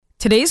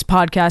Today's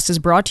podcast is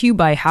brought to you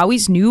by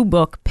Howie's new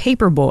book,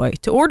 Paperboy.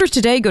 To order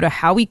today, go to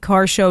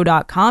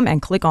howiecarshow.com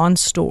and click on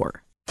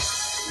store.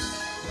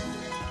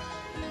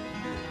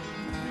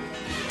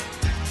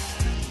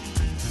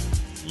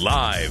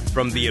 Live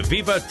from the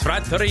Aviva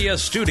Trattoria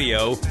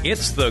studio,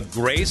 it's the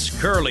Grace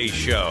Curley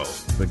Show.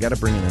 They got to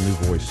bring in a new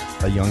voice,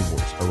 a young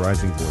voice, a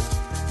rising voice.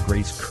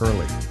 Grace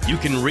Curley. You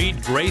can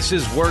read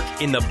Grace's work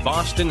in the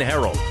Boston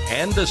Herald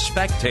and the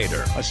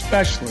Spectator.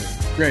 Especially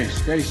Grace.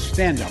 Grace,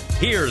 stand up.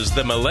 Here's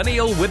the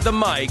millennial with the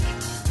mic,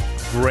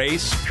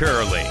 Grace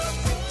Curley.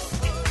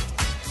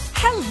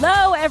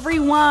 Hello,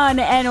 everyone,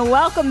 and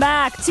welcome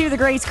back to the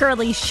Grace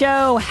Curley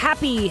Show.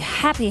 Happy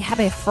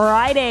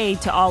Friday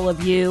to all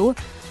of you.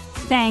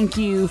 Thank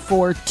you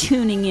for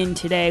tuning in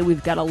today.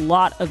 We've got a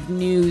lot of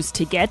news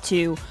to get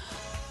to.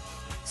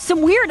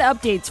 Some weird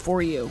updates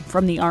for you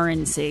from the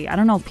RNC. I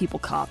don't know if people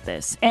caught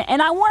this. And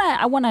I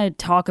want to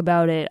talk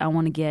about it. I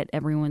want to get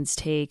everyone's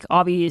take.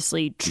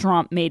 Obviously,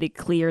 Trump made it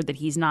clear that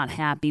he's not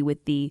happy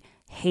with the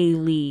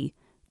Haley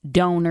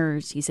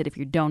donors. He said if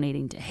you're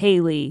donating to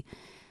Haley,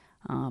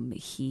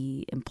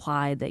 he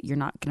implied that you're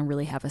not going to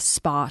really have a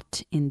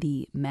spot in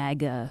the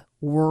MAGA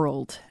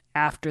world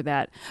after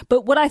that.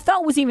 But what I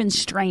thought was even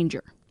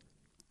stranger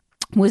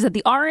was that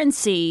the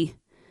RNC,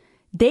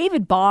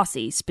 David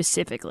Bossie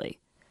specifically,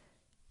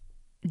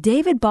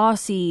 David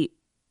Bossie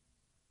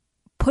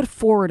put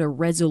forward a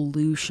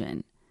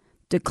resolution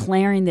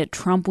declaring that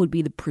Trump would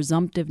be the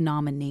presumptive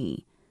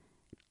nominee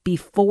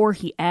before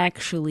he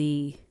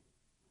actually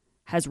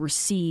has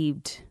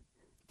received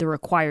the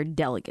required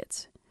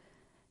delegates.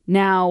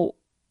 Now,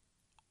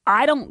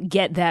 I don't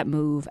get that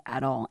move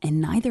at all,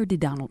 and neither did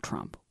Donald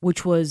Trump,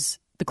 which was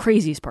the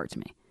craziest part to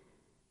me.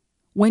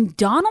 When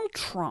Donald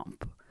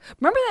Trump,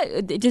 remember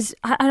that,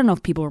 I don't know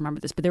if people remember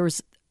this, but there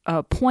was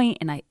a point,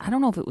 and I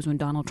don't know if it was when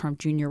Donald Trump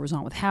Jr. was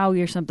on with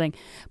Howie or something,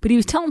 but he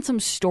was telling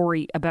some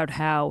story about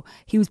how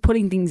he was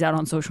putting things out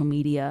on social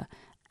media,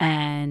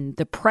 and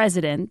the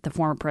president, the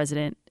former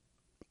president,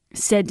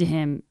 said to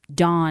him,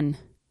 Don,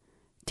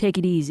 take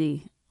it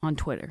easy on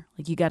Twitter.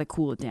 Like, you got to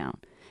cool it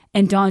down.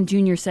 And Don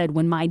Jr. said,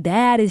 when my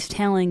dad is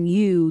telling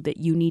you that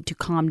you need to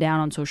calm down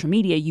on social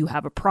media, you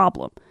have a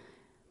problem.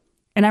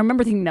 And I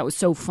remember thinking that was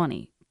so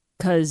funny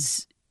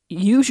because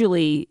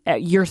usually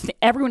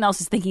everyone else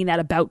is thinking that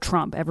about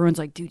Trump. Everyone's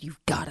like, dude, you've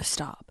got to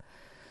stop.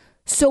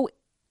 So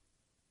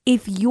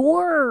if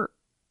you're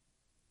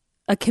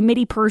a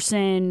committee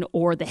person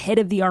or the head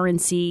of the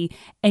RNC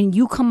and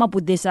you come up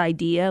with this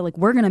idea, like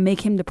we're going to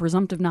make him the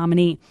presumptive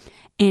nominee,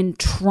 and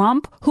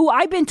Trump, who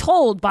I've been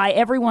told by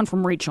everyone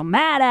from Rachel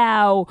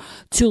Maddow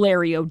to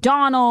Larry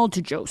O'Donnell to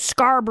Joe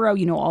Scarborough,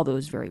 you know, all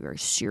those very, very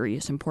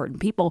serious, important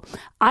people,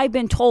 I've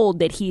been told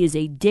that he is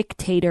a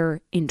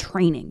dictator in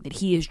training, that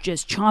he is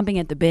just chomping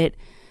at the bit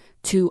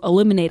to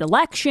eliminate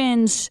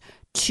elections,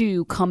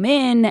 to come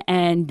in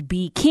and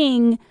be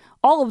king,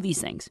 all of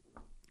these things.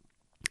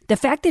 The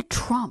fact that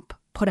Trump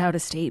put out a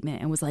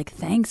statement and was like,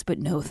 thanks, but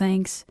no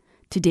thanks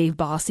to Dave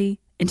Bossie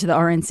and to the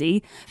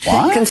RNC.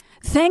 What?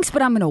 Thanks,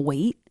 but I'm going to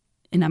wait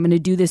and I'm going to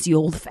do this the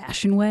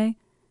old-fashioned way.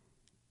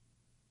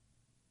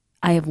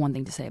 I have one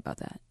thing to say about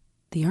that.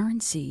 The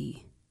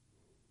RNC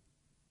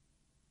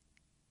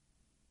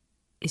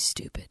is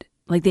stupid.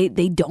 Like they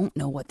don't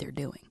know what they're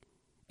doing.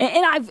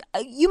 And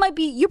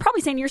you're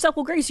probably saying to yourself,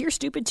 well, Grace, you're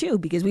stupid too,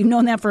 because we've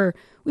known that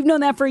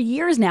for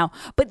years now.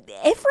 But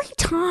every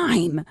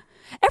time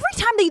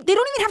they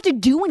don't even have to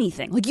do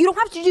anything. Like, you don't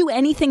have to do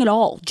anything at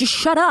all. Just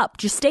shut up.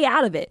 Just stay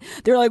out of it.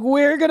 They're like,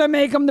 we're going to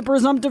make him the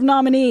presumptive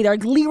nominee. They're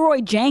like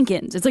Leroy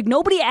Jenkins. It's like,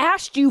 nobody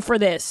asked you for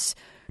this.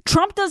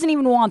 Trump doesn't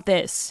even want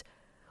this.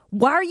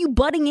 Why are you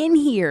butting in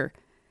here?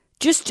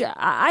 Just,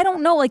 I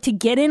don't know, like to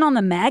get in on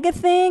the MAGA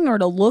thing or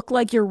to look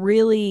like you're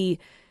really,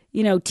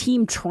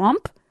 Team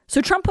Trump.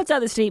 So Trump puts out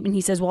this statement.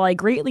 He says, well, I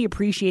greatly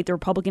appreciate the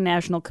Republican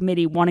National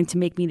Committee wanting to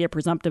make me their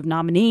presumptive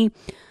nominee.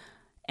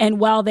 And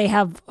while they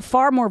have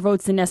far more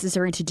votes than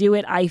necessary to do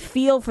it, I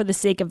feel for the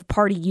sake of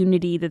party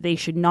unity that they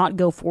should not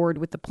go forward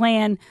with the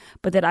plan,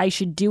 but that I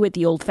should do it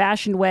the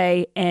old-fashioned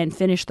way and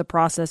finish the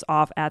process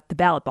off at the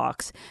ballot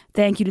box.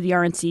 Thank you to the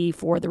RNC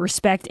for the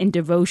respect and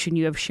devotion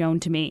you have shown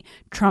to me.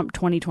 Trump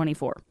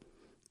 2024.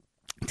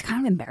 It's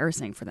kind of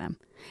embarrassing for them.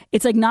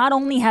 It's like, not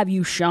only have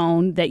you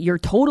shown that you're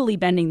totally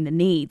bending the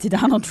knee to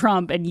Donald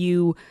Trump and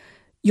you'll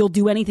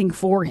do anything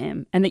for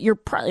him and that you're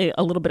probably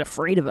a little bit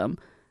afraid of him,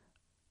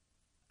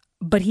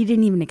 but he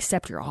didn't even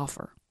accept your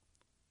offer.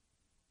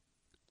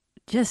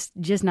 Just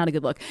not a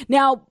good look.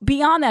 Now,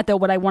 beyond that, though,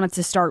 what I wanted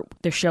to start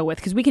the show with,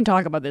 because we can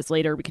talk about this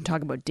later. We can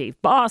talk about Dave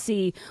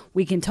Bossie.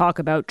 We can talk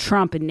about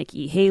Trump and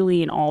Nikki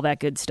Haley and all that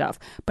good stuff.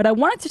 But I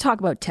wanted to talk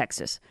about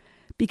Texas,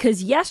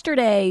 because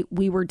yesterday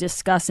we were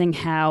discussing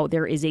how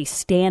there is a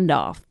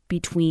standoff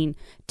between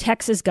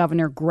Texas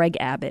Governor Greg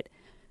Abbott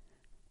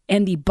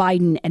and the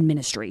Biden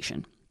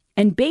administration.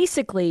 And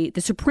basically, the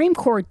Supreme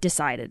Court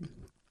decided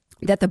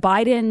that the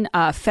Biden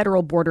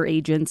federal border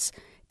agents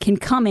can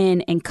come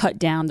in and cut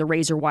down the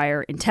razor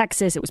wire in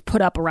Texas. It was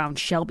put up around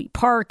Shelby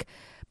Park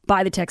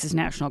by the Texas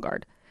National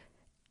Guard.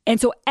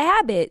 And so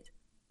Abbott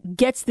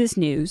gets this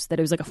news that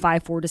it was like a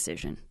 5-4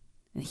 decision.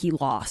 And he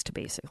lost,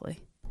 basically.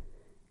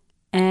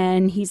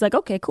 And he's like,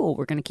 okay, cool,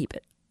 we're going to keep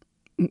it.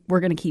 We're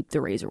going to keep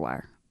the razor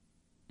wire.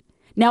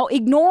 Now,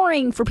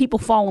 for people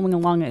following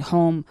along at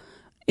home,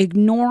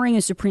 ignoring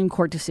a Supreme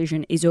Court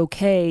decision is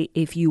okay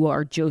if you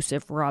are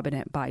Joseph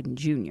Robinette Biden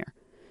Jr.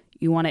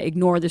 You want to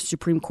ignore the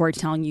Supreme Court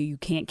telling you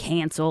can't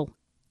cancel,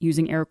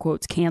 using air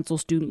quotes, cancel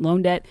student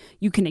loan debt.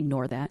 You can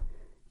ignore that.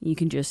 You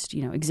can just,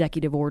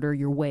 executive order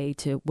your way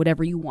to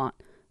whatever you want.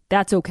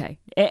 That's okay.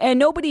 And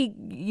nobody,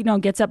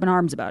 gets up in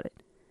arms about it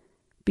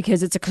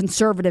because it's a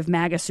conservative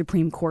MAGA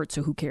Supreme Court,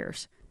 so who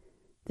cares?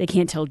 They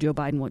can't tell Joe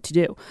Biden what to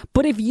do.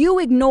 But if you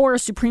ignore a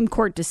Supreme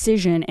Court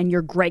decision and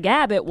you're Greg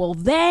Abbott, well,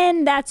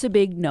 then that's a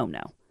big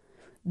no-no.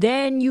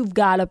 Then you've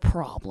got a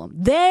problem.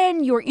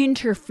 Then you're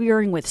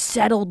interfering with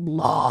settled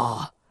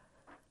law.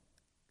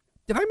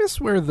 Did I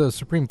miss where the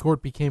Supreme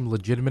Court became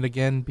legitimate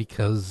again?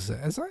 Because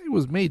as I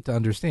was made to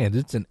understand,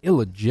 it's an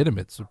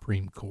illegitimate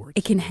Supreme Court.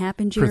 It can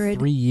happen, Jared. For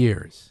 3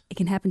 years. It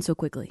can happen so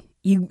quickly.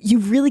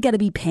 You've really got to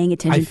be paying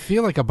attention. I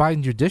feel like a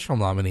Biden judicial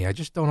nominee. I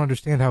just don't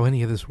understand how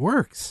any of this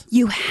works.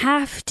 You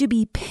have to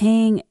be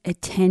paying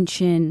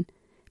attention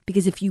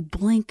because if you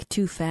blink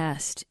too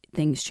fast,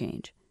 things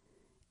change.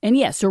 And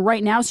yeah, so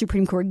right now,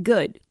 Supreme Court,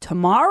 good.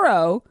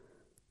 Tomorrow,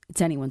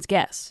 it's anyone's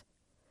guess.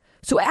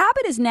 So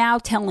Abbott is now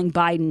telling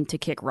Biden to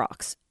kick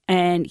rocks.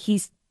 And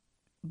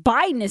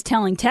Biden is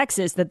telling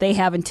Texas that they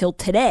have until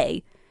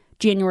today,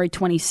 January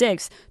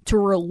 26th, to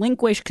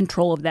relinquish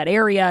control of that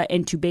area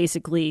and to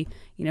basically,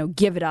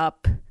 give it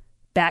up,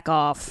 back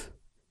off,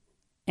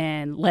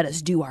 and let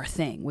us do our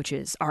thing, which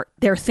is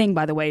their thing,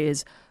 by the way,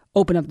 is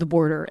open up the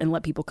border and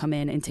let people come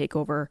in and take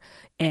over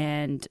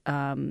and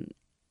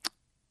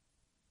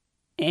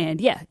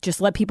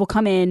just let people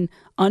come in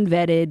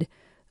unvetted.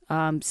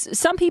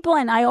 Some people,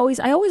 and I always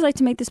like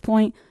to make this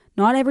point,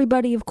 not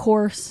everybody, of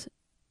course,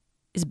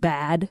 is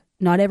bad.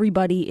 Not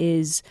everybody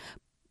is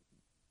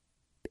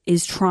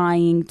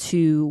trying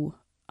to,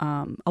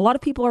 a lot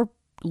of people are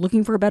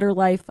looking for a better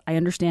life. I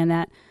understand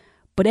that.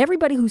 But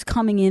everybody who's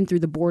coming in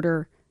through the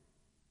border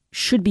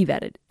should be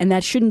vetted. And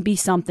that shouldn't be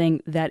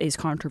something that is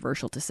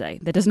controversial to say.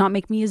 That does not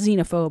make me a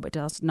xenophobe. It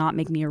does not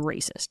make me a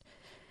racist.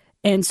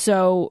 And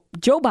so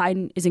Joe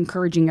Biden is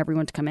encouraging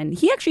everyone to come in.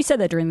 He actually said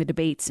that during the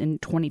debates in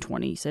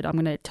 2020. He said, I'm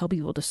going to tell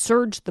people to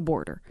surge the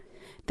border.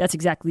 That's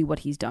exactly what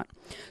he's done.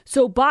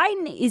 So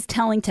Biden is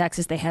telling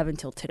Texas they have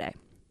until today.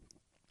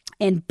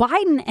 And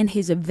Biden and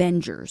his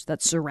Avengers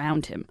that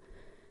surround him,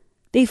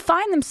 they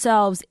find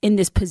themselves in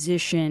this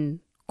position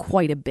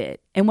quite a bit.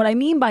 And what I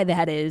mean by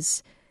that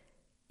is,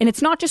 and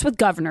it's not just with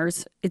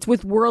governors, it's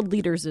with world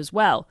leaders as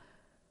well.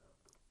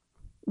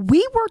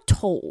 We were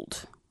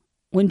told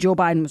when Joe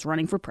Biden was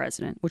running for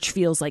president, which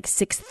feels like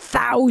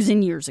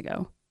 6,000 years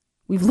ago.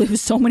 We've lived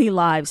so many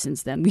lives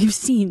since then. We've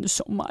seen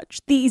so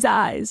much. These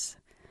eyes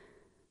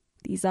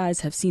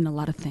have seen a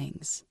lot of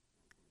things.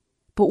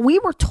 But we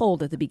were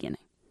told at the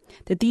beginning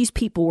that these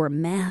people were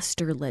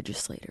master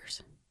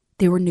legislators.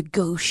 They were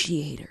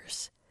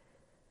negotiators.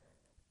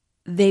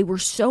 They were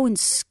so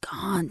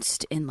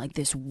ensconced in like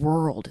this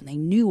world, and they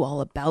knew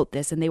all about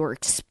this, and they were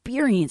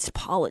experienced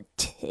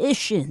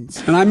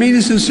politicians. And I mean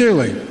this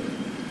sincerely.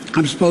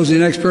 I'm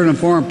supposedly an expert on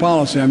foreign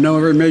policy. I've known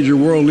every major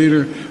world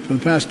leader for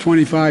the past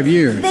 25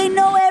 years. They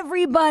know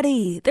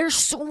everybody. They're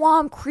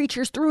swamp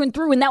creatures through and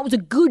through, and that was a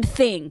good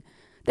thing.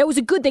 That was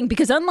a good thing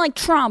because unlike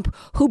Trump,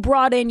 who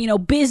brought in,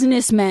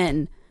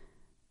 businessmen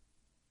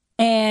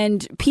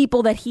and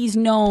people that he's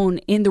known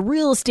in the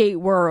real estate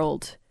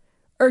world,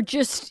 or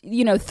just,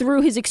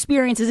 through his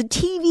experience as a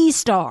TV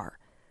star.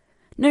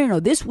 No.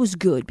 This was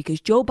good because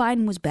Joe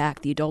Biden was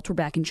back. The adults were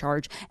back in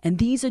charge. And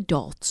these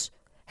adults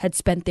had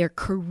spent their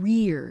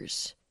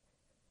careers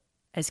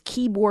as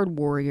keyboard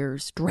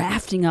warriors,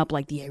 drafting up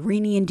like the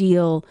Iranian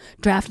deal,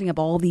 drafting up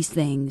all these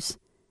things.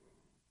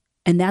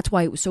 And that's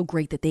why it was so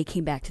great that they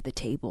came back to the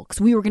table, because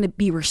we were going to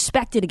be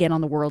respected again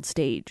on the world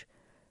stage.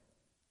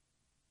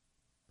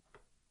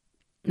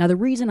 Now, the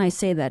reason I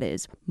say that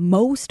is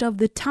most of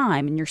the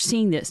time, and you're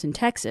seeing this in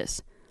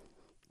Texas,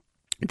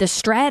 the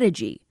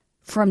strategy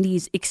from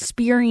these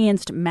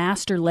experienced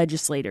master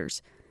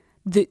legislators,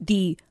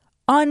 the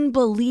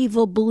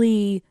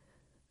unbelievably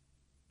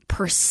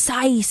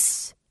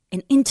precise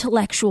and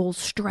intellectual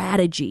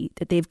strategy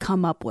that they've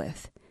come up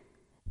with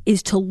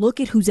is to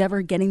look at who's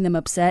ever getting them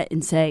upset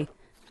and say,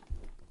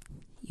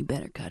 you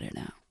better cut it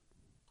out.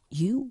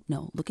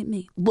 Look at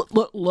me.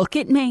 Look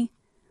at me.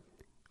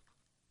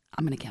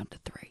 I'm going to count to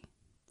 3.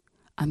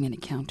 I'm going to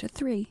count to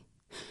 3.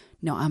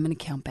 No, I'm going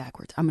to count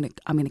backwards. I'm going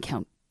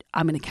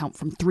to count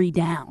from 3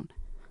 down.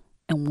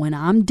 And when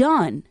I'm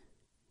done,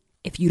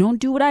 if you don't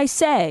do what I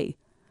say,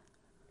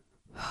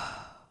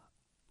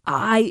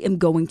 I am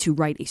going to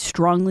write a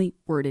strongly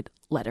worded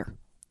letter.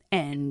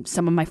 And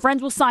some of my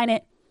friends will sign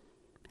it.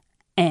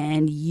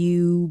 And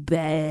you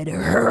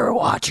better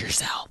watch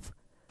yourself.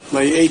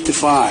 Lay 8 to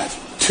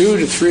 5. 2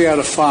 to 3 out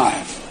of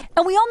 5.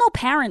 And we all know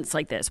parents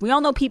like this. We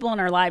all know people in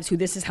our lives who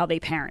this is how they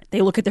parent.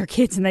 They look at their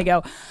kids and they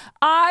go,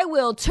 I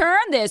will turn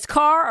this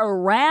car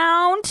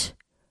around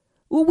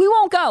We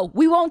won't go.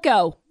 We won't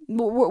go. I'm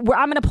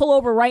going to pull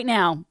over right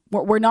now.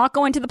 We're not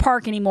going to the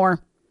park anymore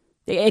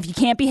if you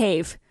can't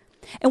behave.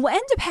 And what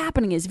ends up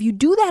happening is if you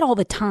do that all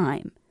the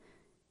time,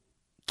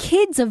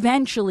 kids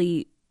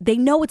eventually, they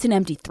know it's an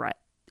empty threat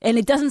and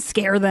it doesn't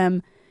scare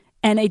them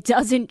and it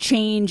doesn't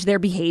change their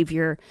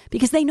behavior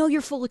because they know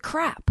you're full of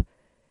crap.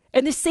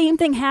 And the same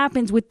thing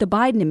happens with the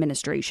Biden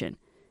administration,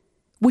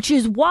 which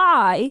is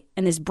why,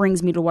 and this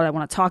brings me to what I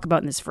want to talk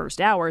about in this first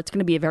hour. It's going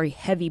to be a very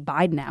heavy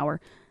Biden hour.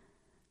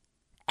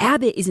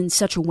 Abbott is in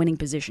such a winning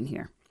position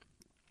here.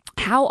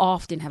 How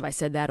often have I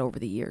said that over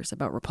the years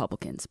about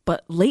Republicans?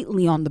 But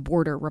lately on the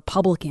border,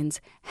 Republicans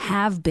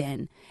have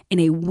been in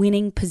a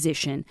winning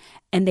position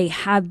and they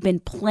have been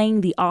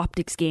playing the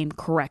optics game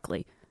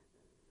correctly.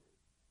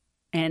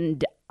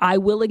 And I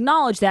will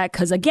acknowledge that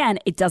because, again,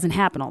 it doesn't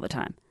happen all the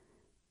time.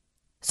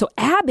 So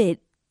Abbott,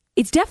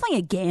 it's definitely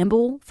a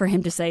gamble for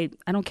him to say,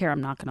 I don't care,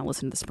 I'm not going to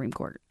listen to the Supreme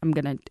Court. I'm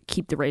going to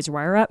keep the razor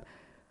wire up.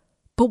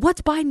 But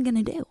what's Biden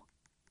going to do?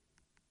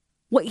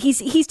 What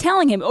he's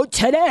telling him, oh,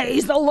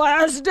 today's the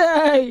last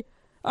day.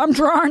 I'm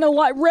drawing a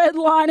red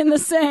line in the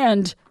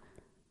sand.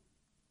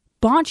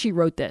 Bonchi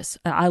wrote this.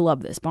 I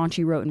love this.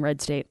 Bonchi wrote in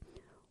Red State,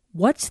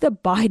 what's the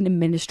Biden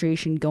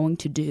administration going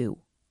to do?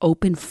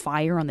 Open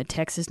fire on the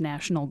Texas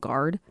National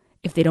Guard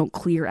if they don't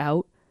clear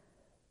out?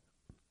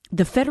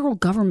 The federal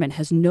government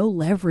has no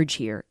leverage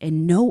here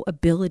and no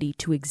ability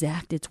to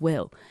exact its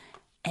will.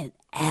 And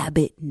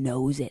Abbott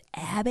knows it.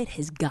 Abbott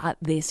has got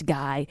this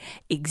guy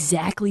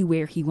exactly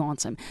where he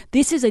wants him.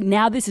 This is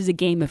a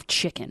game of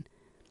chicken.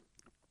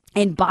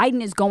 And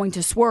Biden is going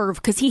to swerve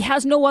because he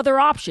has no other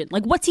option.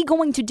 Like, what's he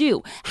going to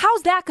do?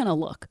 How's that going to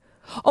look?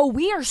 Oh,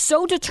 we are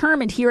so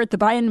determined here at the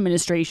Biden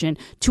administration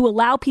to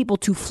allow people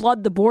to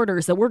flood the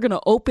borders that we're going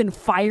to open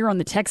fire on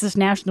the Texas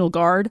National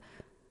Guard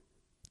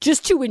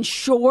just to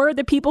ensure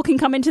that people can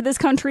come into this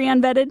country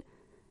unvetted?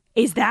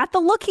 Is that the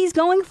look he's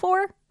going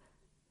for?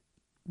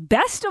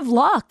 Best of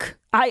luck.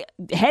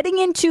 Heading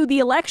into the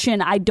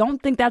election, I don't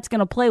think that's going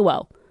to play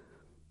well,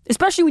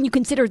 especially when you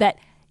consider that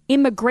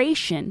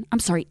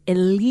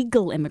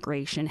illegal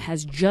immigration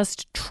has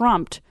just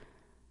trumped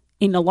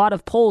in a lot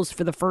of polls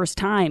for the first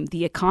time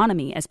the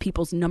economy as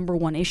people's number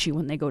one issue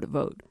when they go to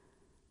vote.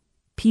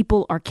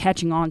 People are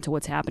catching on to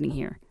what's happening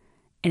here.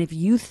 And if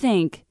you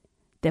think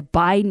that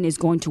Biden is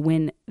going to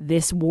win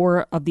this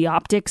war of the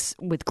optics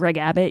with Greg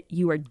Abbott,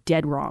 you are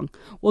dead wrong.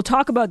 We'll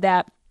talk about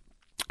that.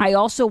 I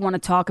also want to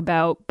talk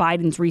about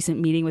Biden's recent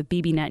meeting with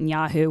Bibi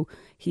Netanyahu.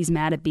 He's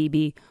mad at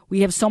Bibi.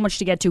 We have so much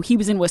to get to. He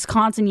was in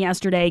Wisconsin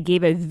yesterday,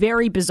 gave a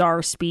very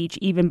bizarre speech,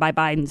 even by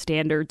Biden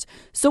standards.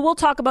 So we'll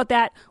talk about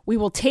that. We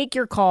will take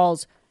your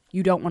calls.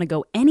 You don't want to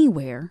go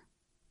anywhere.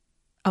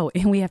 Oh,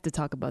 and we have to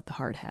talk about the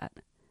hard hat.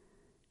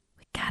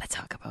 We got to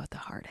talk about the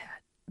hard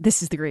hat.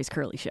 This is the Grace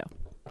Curley Show.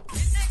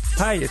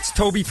 Hi, it's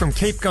Toby from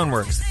Cape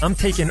Gunworks. I'm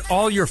taking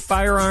all your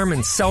firearm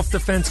and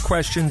self-defense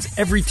questions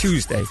every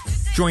Tuesday.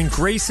 Join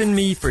Grace and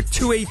me for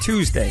 2A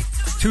Tuesday,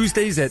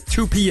 Tuesdays at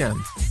 2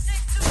 p.m.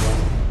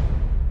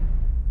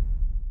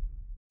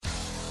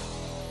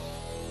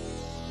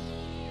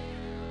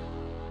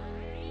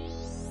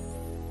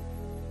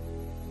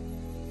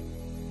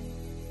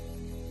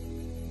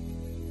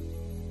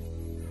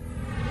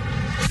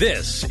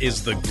 This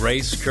is the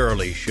Grace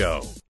Curley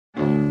Show.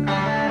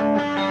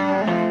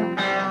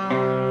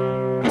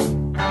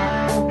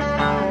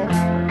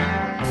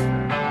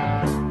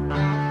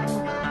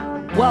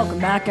 Welcome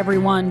back,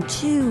 everyone,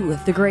 to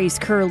the Grace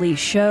Curley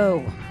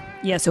Show.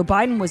 Yeah, so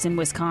Biden was in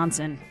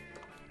Wisconsin,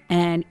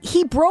 and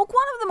he broke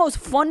one of the most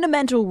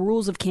fundamental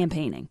rules of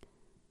campaigning.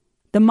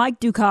 The Mike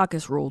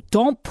Dukakis rule.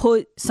 Don't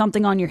put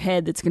something on your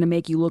head that's going to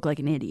make you look like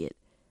an idiot.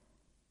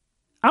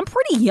 I'm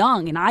pretty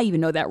young, and I even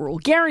know that rule.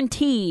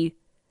 Guaranteed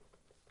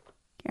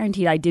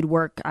I did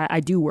work. I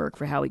do work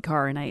for Howie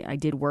Carr, and I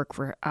did work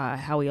for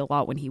Howie a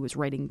lot when he was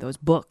writing those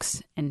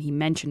books, and he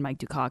mentioned Mike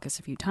Dukakis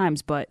a few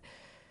times, but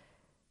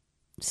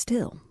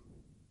still,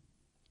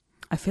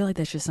 I feel like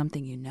that's just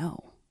something you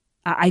know.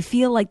 I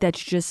feel like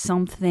that's just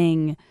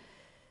something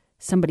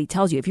somebody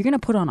tells you. If you're going to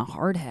put on a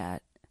hard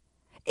hat,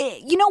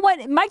 you know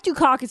what? Mike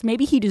Dukakis,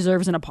 maybe he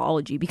deserves an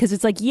apology because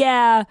it's like,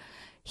 yeah,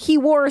 he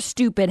wore a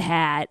stupid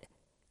hat,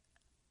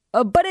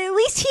 but at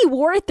least he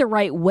wore it the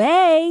right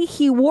way.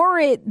 He wore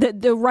it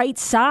the right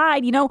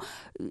side. You know,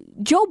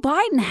 Joe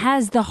Biden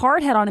has the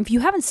hard hat on. If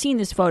you haven't seen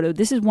this photo,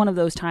 this is one of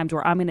those times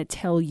where I'm going to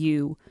tell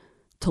you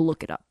to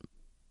look it up.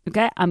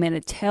 Okay, I'm going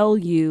to tell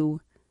you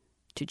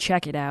to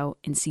check it out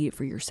and see it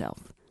for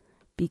yourself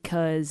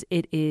because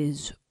it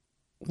is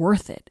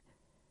worth it.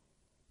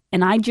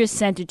 And I just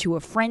sent it to a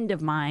friend of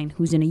mine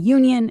who's in a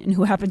union and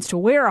who happens to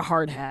wear a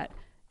hard hat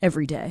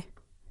every day.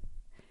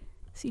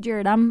 See,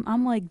 Jared,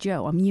 I'm like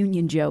Joe. I'm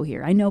Union Joe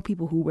here. I know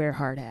people who wear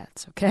hard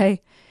hats,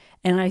 okay?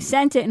 And I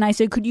sent it and I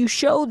said, could you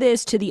show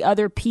this to the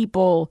other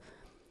people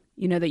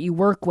that you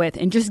work with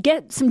and just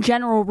get some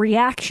general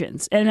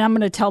reactions. And I'm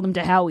going to tell them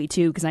to Howie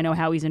too, because I know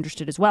Howie's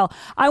interested as well.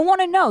 I want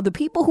to know the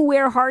people who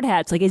wear hard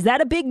hats, like, is that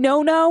a big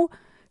no-no?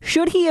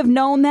 Should he have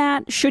known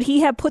that? Should he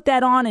have put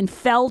that on and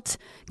felt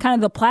kind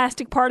of the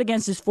plastic part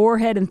against his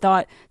forehead and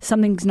thought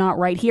something's not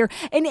right here?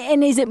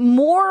 And is it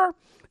more,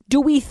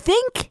 do we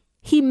think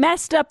he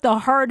messed up the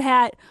hard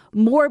hat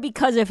more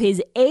because of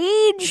his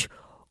age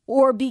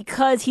or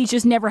because he's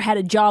just never had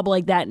a job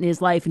like that in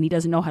his life and he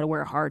doesn't know how to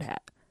wear a hard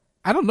hat?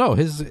 I don't know.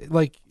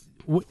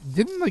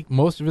 Didn't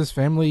most of his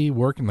family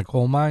work in the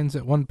coal mines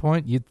at one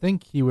point? You'd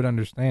think he would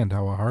understand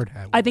how a hard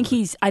hat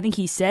works. I think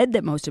he said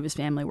that most of his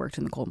family worked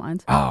in the coal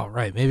mines. Oh,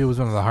 right. Maybe it was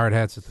one of the hard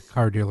hats at the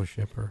car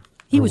dealership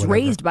He was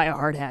raised by a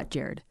hard hat,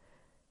 Jared.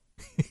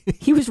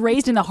 He was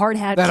raised in the hard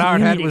hat That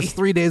community. hard hat was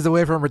 3 days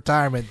away from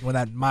retirement when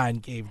that mine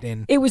caved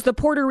in. It was the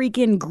Puerto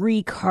Rican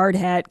Greek hard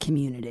hat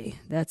community.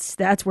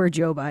 That's where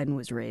Joe Biden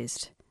was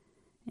raised.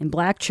 In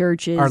black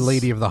churches. Our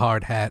Lady of the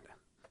Hard Hat.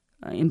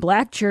 In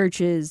black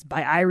churches,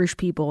 by Irish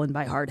people, and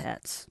by hard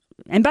hats.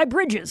 And by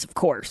bridges, of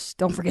course.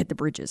 Don't forget the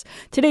bridges.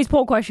 Today's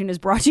poll question is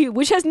brought to you,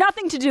 which has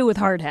nothing to do with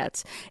hard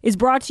hats, is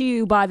brought to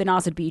you by the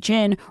Nauset Beach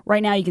Inn.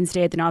 Right now, you can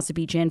stay at the Nauset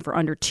Beach Inn for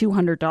under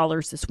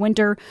 $200 this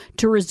winter.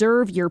 To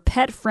reserve your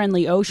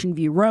pet-friendly ocean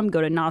view room,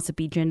 go to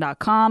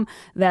nausetbeachinn.com.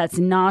 That's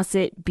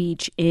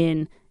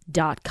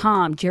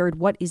nausetbeachinn.com. Jared,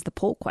 what is the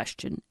poll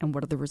question, and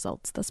what are the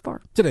results thus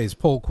far? Today's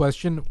poll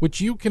question, which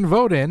you can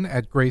vote in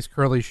at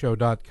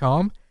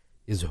gracecurleyshow.com,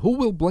 is who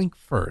will blink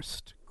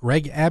first,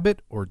 Greg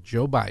Abbott or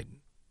Joe Biden?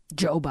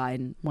 Joe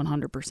Biden,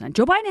 100%.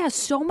 Joe Biden has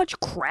so much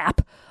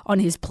crap on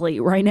his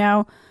plate right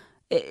now.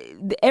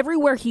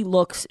 Everywhere he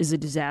looks is a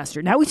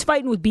disaster. Now he's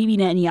fighting with Bibi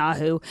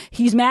Netanyahu.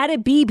 He's mad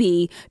at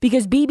Bibi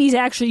because Bibi's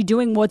actually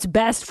doing what's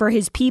best for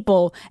his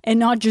people and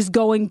not just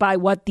going by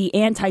what the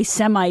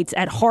anti-Semites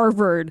at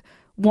Harvard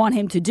want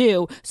him to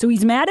do. So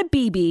he's mad at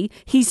Bibi.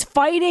 He's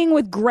fighting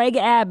with Greg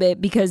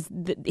Abbott because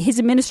his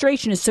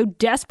administration is so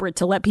desperate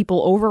to let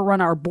people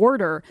overrun our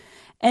border.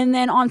 And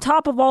then on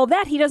top of all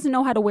that, he doesn't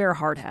know how to wear a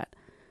hard hat.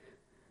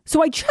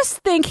 So I just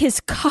think his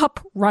cup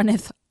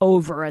runneth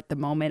over at the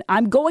moment.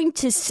 I'm going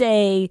to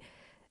say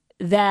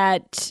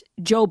that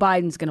Joe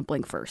Biden's going to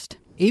blink first.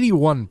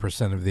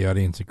 81% of the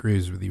audience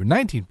agrees with you.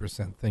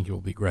 19% think it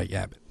will be Greg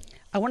Abbott.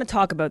 I want to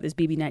talk about this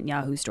Bibi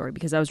Netanyahu story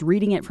because I was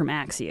reading it from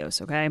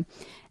Axios, okay?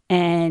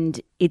 And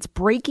it's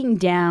breaking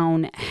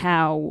down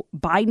how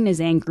Biden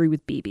is angry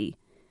with Bibi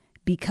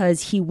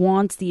because he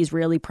wants the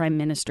Israeli prime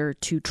minister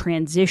to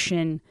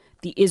transition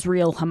the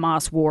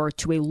Israel-Hamas war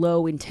to a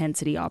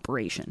low-intensity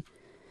operation.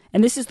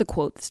 And this is the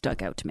quote that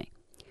stuck out to me.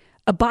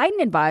 A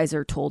Biden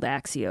advisor told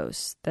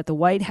Axios that the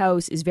White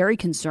House is very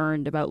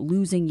concerned about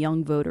losing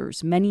young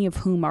voters, many of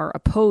whom are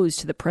opposed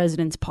to the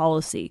president's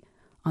policy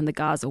on the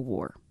Gaza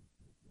war.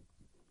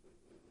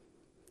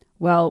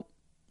 Well,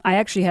 I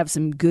actually have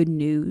some good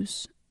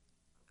news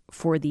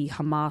for the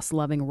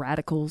Hamas-loving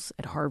radicals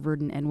at Harvard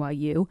and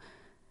NYU.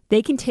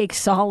 They can take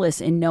solace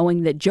in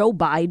knowing that Joe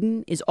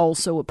Biden is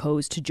also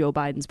opposed to Joe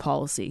Biden's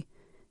policy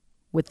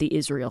with the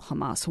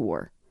Israel-Hamas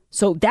war.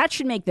 So that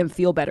should make them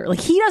feel better. Like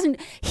he doesn't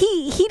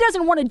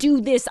want to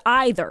do this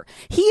either.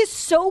 He is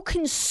so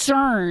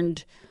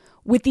concerned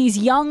with these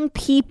young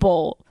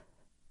people,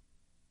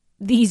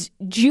 these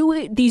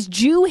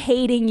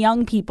Jew-hating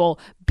young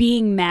people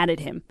being mad at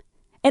him.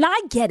 And I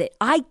get it.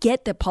 I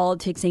get that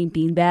politics ain't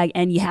beanbag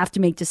and you have to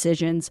make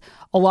decisions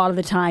a lot of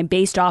the time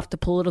based off the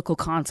political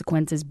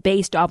consequences,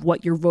 based off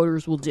what your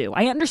voters will do.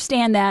 I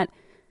understand that.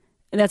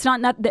 That's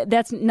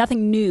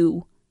nothing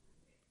new.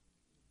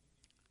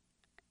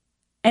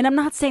 And I'm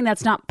not saying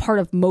that's not part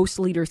of most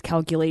leaders'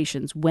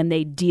 calculations when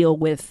they deal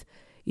with,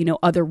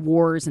 other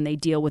wars and they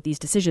deal with these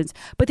decisions.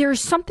 But there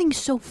is something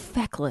so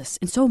feckless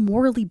and so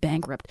morally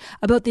bankrupt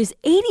about this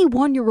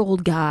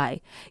 81-year-old guy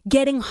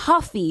getting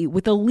huffy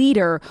with a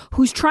leader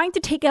who's trying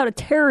to take out a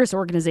terrorist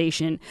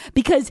organization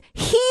because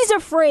he's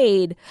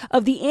afraid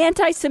of the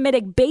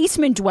anti-Semitic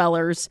basement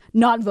dwellers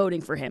not voting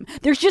for him.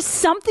 There's just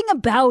something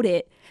about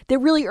it that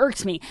really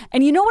irks me.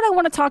 And you know what I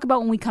want to talk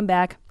about when we come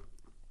back?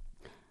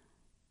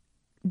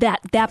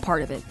 That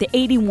part of it, the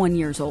 81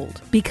 years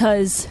old,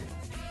 because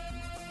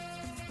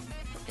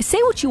say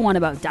what you want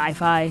about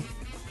Di-Fi.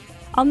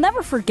 I'll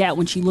never forget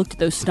when she looked at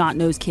those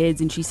snot-nosed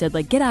kids and she said,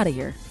 get out of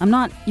here. You're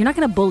not going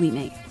to bully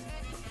me.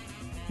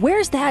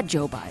 Where's that,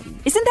 Joe Biden?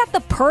 Isn't that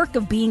the perk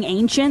of being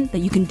ancient, that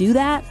you can do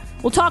that?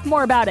 We'll talk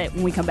more about it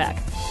when we come back.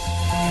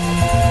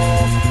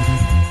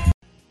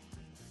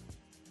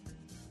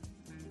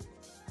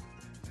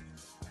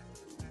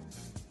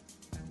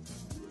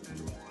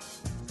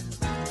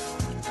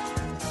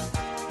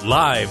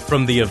 Live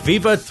from the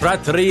Aviva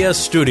Trattoria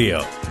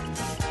studio.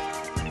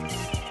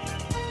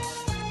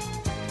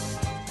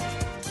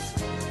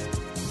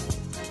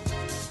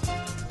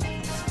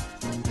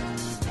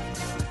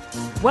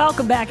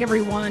 Welcome back,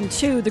 everyone,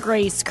 to the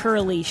Grace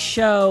Curley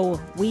Show.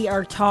 We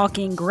are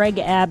talking Greg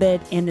Abbott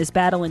in this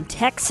battle in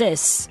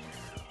Texas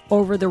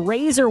over the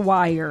razor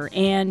wire.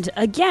 And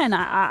again,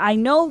 I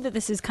know that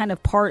this is kind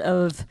of part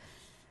of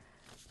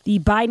the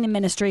Biden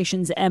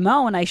administration's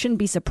MO, and I shouldn't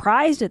be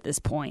surprised at this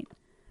point.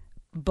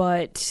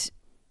 But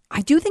I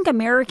do think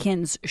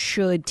Americans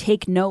should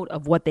take note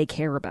of what they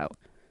care about.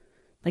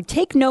 Like,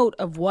 take note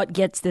of what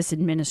gets this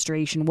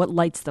administration, what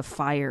lights the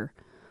fire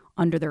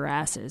under their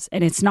asses.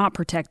 And it's not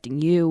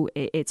protecting you.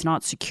 It's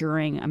not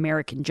securing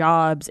American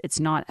jobs. It's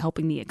not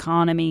helping the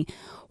economy.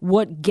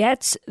 What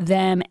gets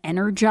them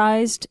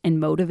energized and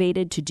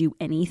motivated to do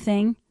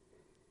anything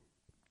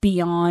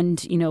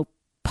beyond,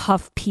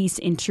 puff piece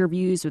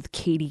interviews with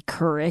Katie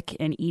Couric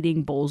and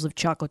eating bowls of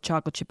chocolate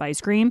chip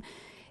ice cream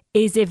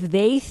is if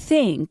they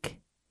think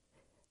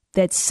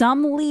that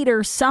some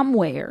leader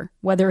somewhere,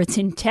 whether it's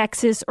in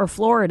Texas or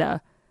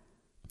Florida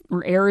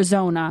or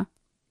Arizona,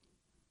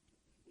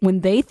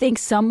 when they think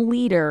some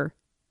leader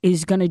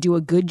is going to do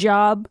a good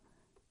job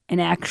and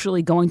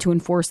actually going to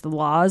enforce the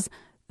laws,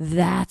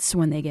 that's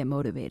when they get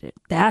motivated.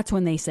 That's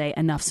when they say,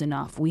 enough's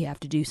enough. We have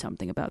to do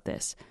something about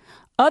this.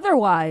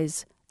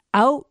 Otherwise,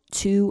 out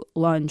to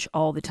lunch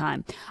all the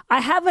time. I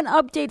have an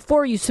update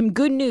for you, some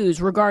good news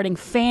regarding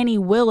Fani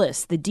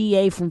Willis, the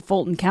DA from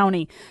Fulton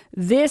County.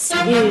 This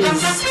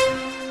is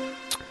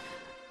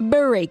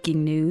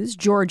breaking news.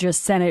 Georgia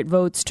Senate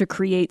votes to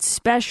create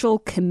special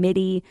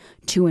committee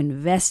to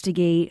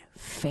investigate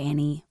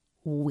Fani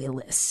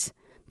Willis.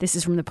 This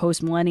is from the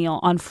Post-Millennial.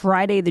 On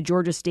Friday, the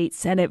Georgia State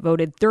Senate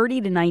voted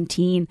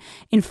 30-19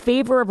 in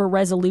favor of a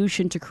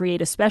resolution to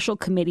create a special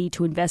committee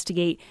to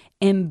investigate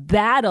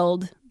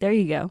embattled, there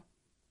you go,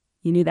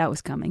 you knew that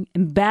was coming,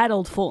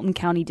 embattled Fulton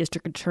County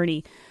District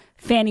Attorney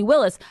Fani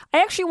Willis.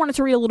 I actually wanted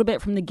to read a little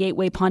bit from the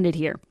Gateway Pundit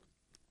here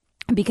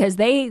because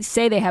they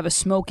say they have a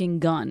smoking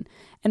gun.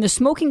 And the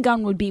smoking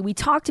gun would be, we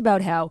talked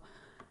about how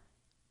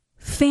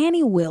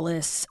Fani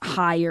Willis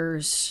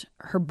hires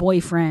her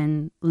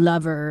boyfriend,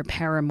 lover,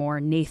 paramour,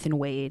 Nathan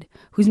Wade,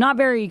 who's not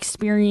very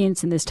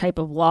experienced in this type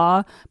of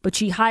law, but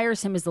she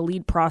hires him as the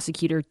lead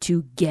prosecutor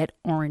to get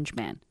Orange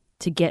Man,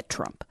 to get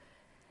Trump.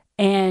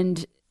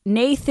 And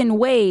Nathan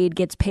Wade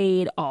gets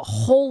paid a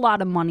whole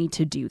lot of money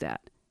to do that,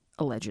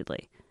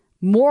 allegedly.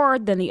 More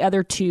than the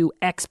other two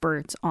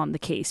experts on the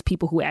case,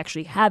 people who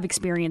actually have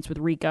experience with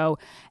RICO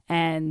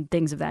and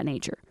things of that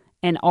nature,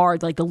 and are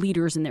like the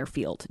leaders in their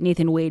field.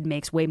 Nathan Wade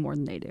makes way more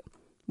than they do,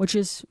 which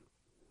is,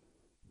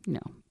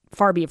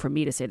 far be it from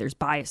me to say there's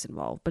bias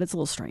involved, but it's a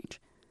little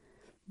strange.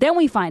 Then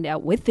we find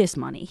out with this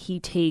money, he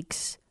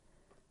takes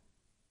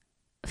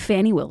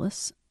Fani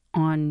Willis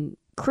on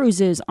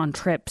cruises, on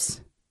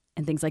trips,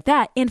 and things like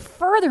that. And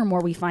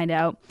furthermore, we find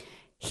out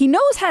he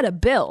knows how to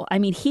bill. I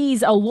mean,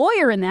 he's a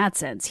lawyer in that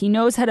sense. He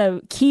knows how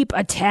to keep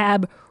a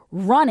tab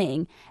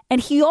running.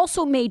 And he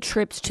also made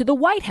trips to the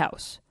White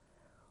House,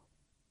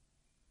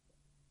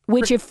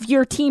 which if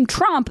you're Team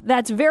Trump,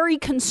 that's very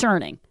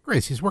concerning.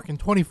 Grace, he's working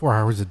 24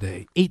 hours a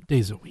day, 8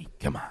 days a week.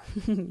 Come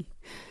on.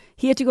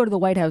 He had to go to the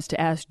White House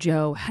to ask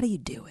Joe, how do you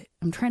do it?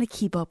 I'm trying to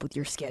keep up with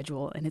your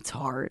schedule, and it's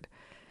hard.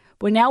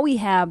 But now we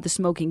have the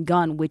smoking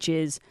gun, which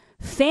is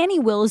Fani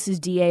Willis's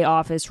DA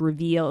office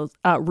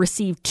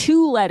received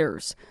 2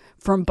 letters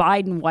from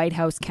Biden White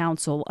House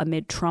counsel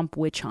amid Trump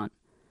witch hunt.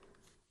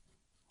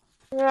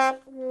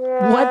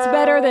 What's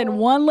better than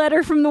 1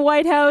 letter from the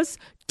White House?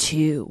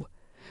 2.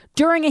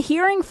 During a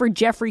hearing for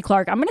Jeffrey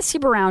Clark, I'm going to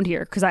skip around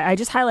here because I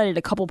just highlighted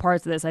a couple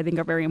parts of this I think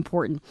are very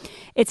important.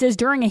 It says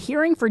during a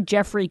hearing for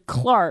Jeffrey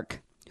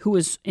Clark, who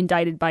was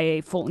indicted by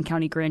a Fulton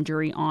County grand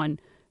jury on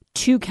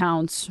 2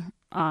 counts,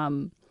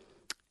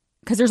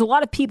 because there's a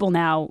lot of people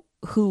now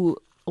who,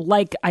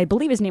 like I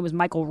believe his name was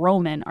Michael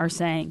Roman, are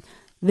saying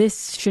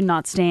this should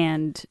not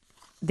stand.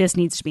 This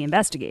needs to be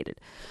investigated.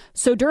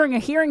 So during a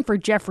hearing for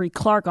Jeffrey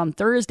Clark on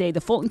Thursday,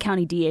 the Fulton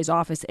County DA's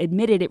office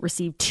admitted it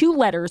received 2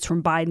 letters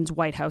from Biden's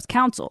White House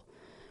counsel.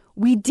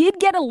 We did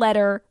get a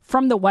letter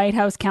from the White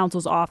House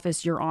counsel's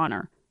office, Your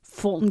Honor,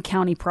 Fulton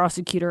County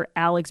prosecutor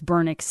Alex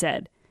Bernick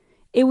said.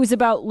 It was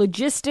about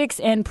logistics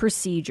and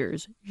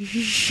procedures.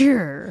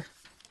 Sure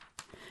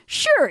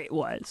it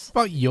was.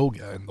 About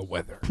yoga and the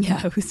weather.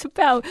 Yeah, it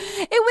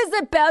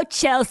was about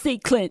Chelsea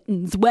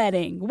Clinton's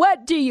wedding.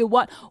 What do you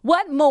want?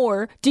 What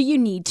more do you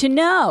need to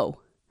know?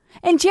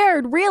 And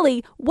Jared,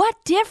 really,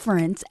 what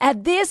difference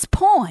at this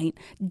point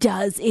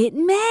does it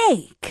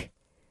make?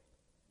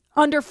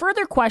 Under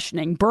further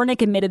questioning,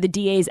 Bernick admitted the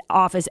DA's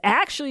office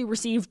actually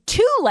received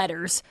 2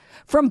 letters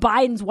from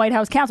Biden's White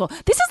House counsel.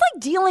 This is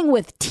like dealing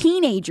with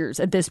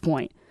teenagers at this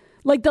point.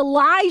 Like, the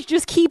lies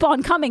just keep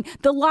on coming.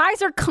 The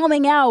lies are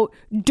coming out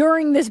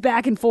during this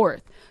back and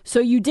forth.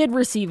 So you did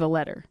receive a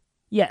letter.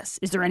 Yes.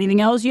 Is there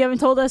anything else you haven't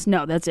told us?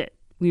 No, that's it.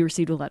 We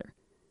received a letter.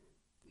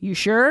 You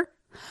sure?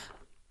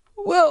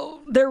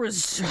 Well, there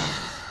was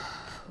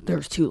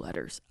 2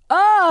 letters.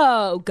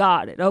 Oh,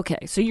 got it.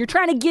 Okay. So you're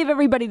trying to give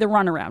everybody the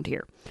runaround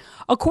here.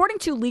 According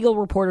to legal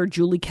reporter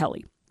Julie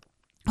Kelly,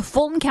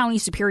 Fulton County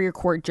Superior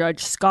Court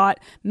Judge Scott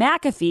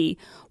McAfee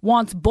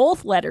wants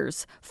both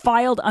letters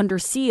filed under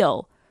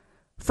seal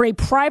for a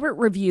private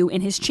review in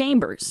his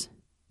chambers.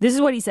 This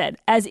is what he said.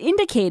 As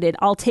indicated,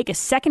 I'll take a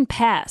second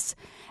pass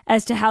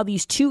as to how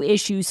these 2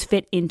 issues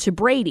fit into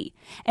Brady.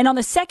 And on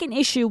the second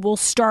issue, we'll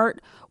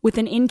start with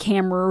an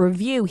in-camera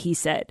review, he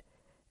said.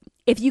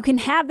 If you can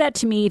have that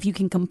to me, if you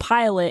can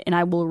compile it and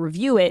I will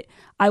review it,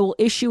 I will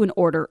issue an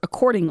order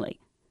accordingly.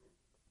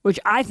 which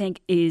I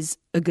think is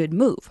a good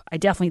move. I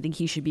definitely think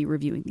he should be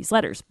reviewing these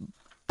letters.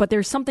 But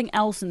there's something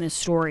else in this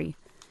story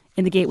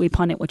in the Gateway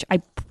Pundit, which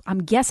I'm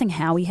guessing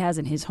Howie has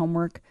in his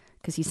homework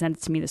because he sent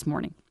it to me this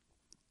morning.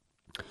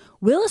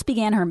 Willis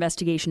began her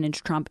investigation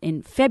into Trump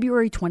in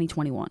February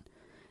 2021,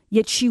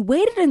 yet she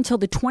waited until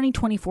the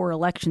 2024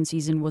 election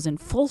season was in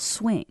full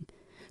swing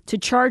to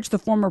charge the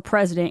former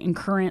president and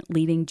current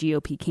leading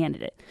GOP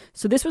candidate.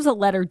 So this was a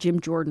letter Jim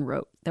Jordan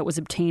wrote that was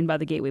obtained by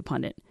the Gateway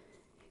Pundit.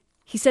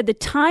 He said, the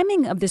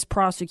timing of this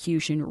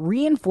prosecution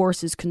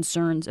reinforces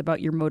concerns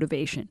about your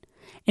motivation.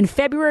 In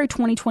February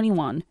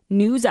 2021,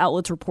 news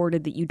outlets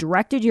reported that you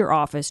directed your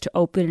office to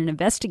open an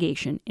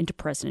investigation into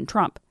President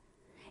Trump.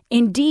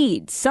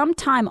 Indeed,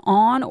 sometime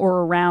on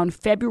or around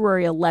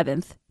February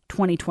 11th,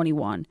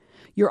 2021,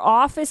 your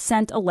office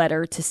sent a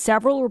letter to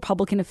several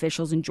Republican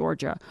officials in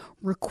Georgia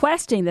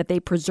requesting that they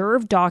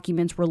preserve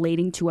documents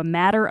relating to a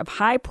matter of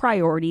high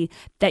priority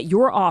that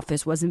your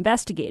office was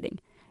investigating.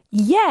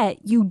 Yet,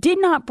 you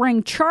did not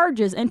bring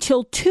charges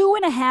until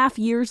 2.5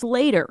 years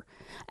later,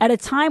 at a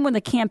time when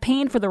the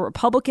campaign for the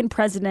Republican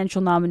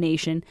presidential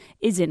nomination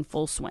is in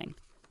full swing.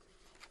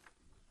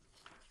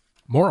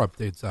 More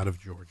updates out of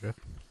Georgia.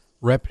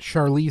 Rep.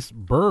 Charlize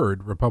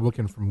Byrd,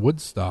 Republican from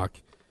Woodstock,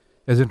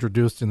 has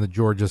introduced in the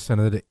Georgia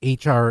Senate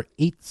H.R.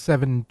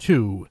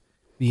 872,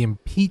 the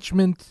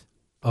impeachment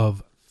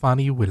of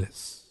Fani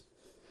Willis.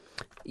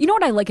 You know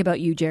what I like about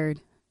you, Jared,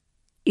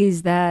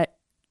 is that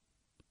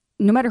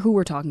no matter who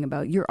we're talking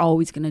about, you're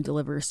always going to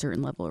deliver a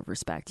certain level of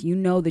respect. You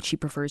know that she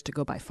prefers to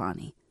go by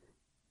Fani.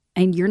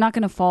 And you're not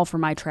going to fall for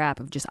my trap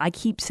of just, I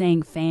keep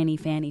saying Fanny,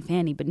 Fanny,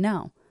 Fanny, but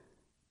no,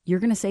 you're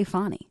going to say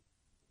Fani.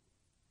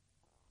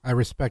 I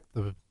respect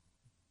the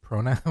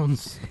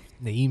pronouns,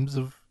 names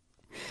of...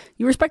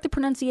 You respect the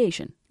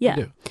pronunciation.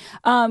 Yeah.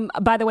 I do.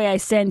 By the way, I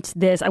sent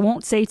this, I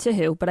won't say to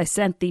who, but I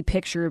sent the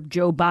picture of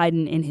Joe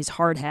Biden in his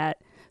hard hat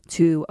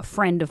to a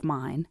friend of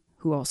mine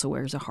who also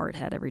wears a hard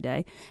hat every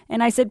day.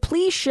 And I said,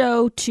 please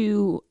show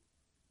to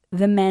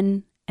the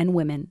men and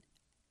women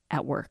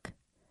at work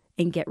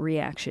and get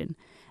reaction.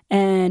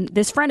 And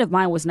this friend of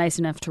mine was nice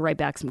enough to write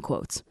back some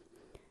quotes.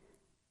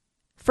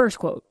 First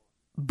quote,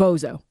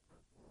 bozo.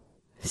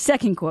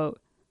 Second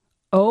quote,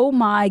 oh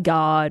my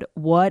God,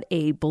 what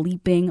a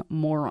bleeping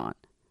moron.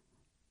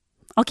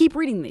 I'll keep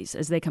reading these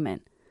as they come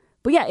in.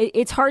 But yeah,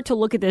 it's hard to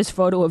look at this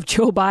photo of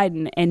Joe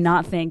Biden and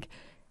not think,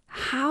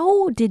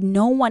 how did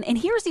no one... And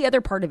here's the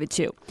other part of it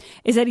too,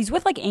 is that he's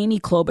with like Amy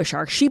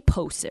Klobuchar. She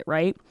posts it,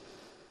 right?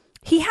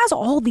 He has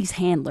all these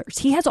handlers.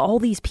 He has all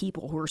these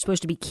people who are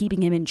supposed to be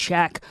keeping him in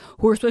check,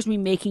 who are supposed to be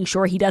making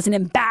sure he doesn't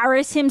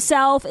embarrass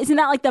himself. Isn't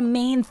that like the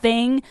main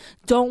thing?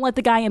 Don't let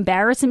the guy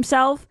embarrass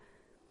himself.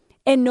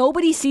 And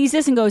nobody sees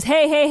this and goes,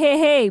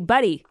 hey,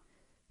 buddy,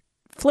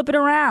 flip it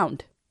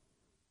around.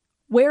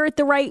 Wear it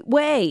the right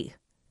way.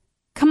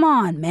 Come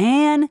on,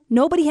 man.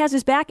 Nobody has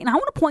his back. And I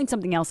want to point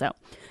something else out.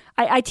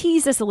 I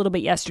teased this a little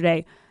bit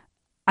yesterday.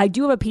 I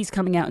do have a piece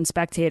coming out in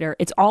Spectator.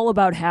 It's all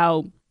about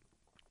how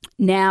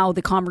now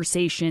the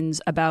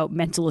conversations about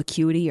mental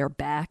acuity are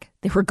back.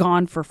 They were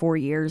gone for 4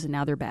 years and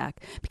now they're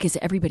back because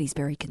everybody's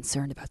very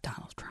concerned about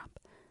Donald Trump.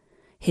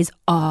 His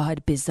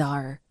odd,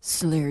 bizarre,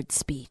 slurred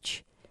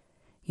speech.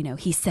 You know,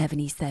 he's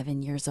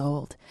 77 years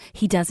old.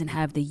 He doesn't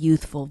have the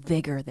youthful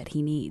vigor that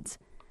he needs.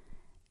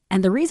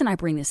 And the reason I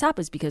bring this up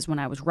is because when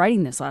I was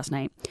writing this last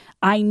night,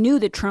 I knew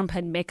that Trump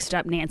had mixed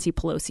up Nancy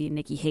Pelosi and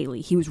Nikki Haley.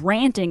 He was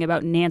ranting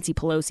about Nancy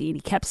Pelosi and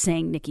he kept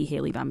saying Nikki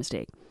Haley by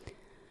mistake.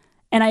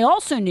 And I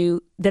also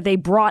knew that they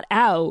brought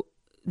out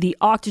the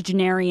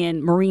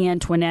octogenarian Marie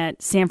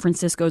Antoinette, San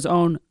Francisco's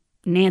own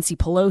Nancy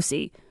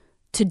Pelosi,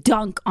 to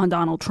dunk on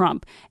Donald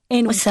Trump.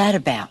 And what's that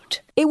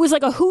about? It was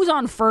like a who's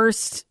on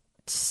first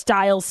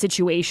style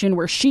situation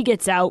where she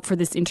gets out for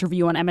this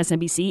interview on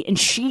MSNBC and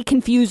she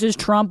confuses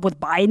Trump with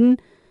Biden.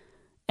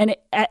 And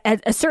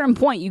at a certain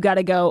point, you got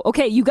to go,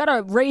 okay, you got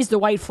to raise the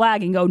white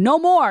flag and go, no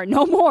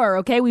more,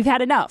 okay, we've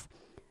had enough.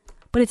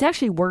 But it's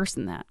actually worse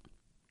than that.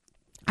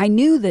 I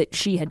knew that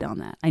she had done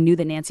that. I knew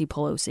that Nancy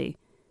Pelosi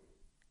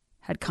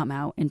had come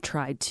out and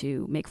tried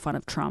to make fun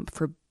of Trump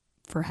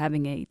for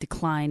having a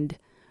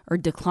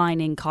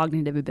declining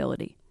cognitive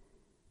ability.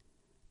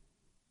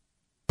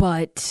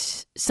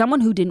 But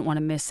someone who didn't want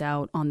to miss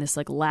out on this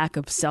like lack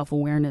of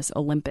self-awareness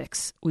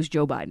Olympics was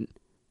Joe Biden.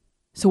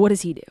 So what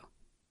does he do?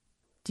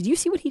 Did you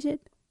see what he did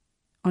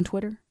on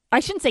Twitter?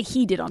 I shouldn't say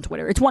he did on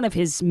Twitter. It's one of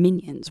his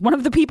minions. One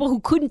of the people who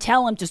couldn't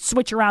tell him to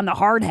switch around the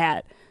hard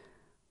hat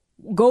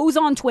goes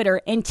on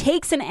Twitter and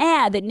takes an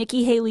ad that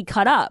Nikki Haley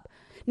cut up.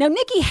 Now,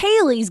 Nikki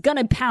Haley's going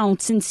to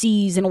pounce and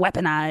seize and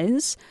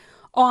weaponize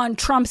on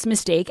Trump's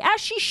mistake, as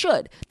she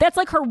should. That's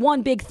like her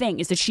one big thing,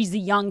 is that she's the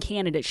young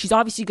candidate. She's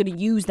obviously going to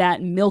use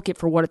that and milk it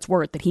for what it's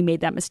worth, that he made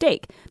that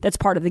mistake. That's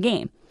part of the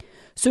game.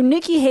 So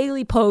Nikki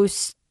Haley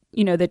posts,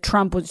 that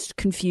Trump was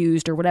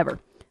confused or whatever.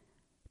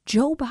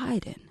 Joe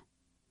Biden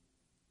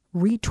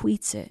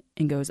retweets it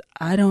and goes,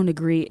 I don't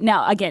agree.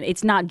 Now, again,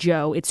 it's not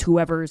Joe. It's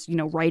whoever's,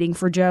 writing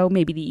for Joe,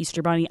 maybe the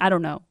Easter Bunny. I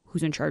don't know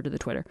who's in charge of the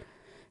Twitter.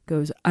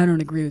 Goes, I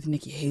don't agree with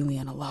Nikki Haley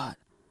on a lot,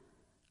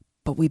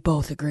 but we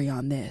both agree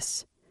on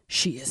this.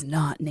 She is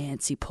not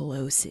Nancy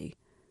Pelosi.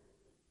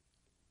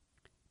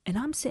 And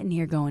I'm sitting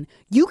here going,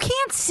 you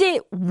can't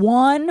sit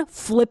one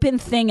flippin'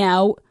 thing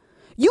out.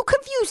 You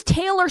confuse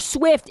Taylor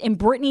Swift and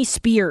Britney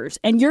Spears,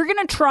 and you're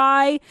going to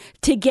try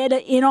to get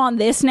in on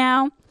this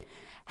now?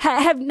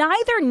 Have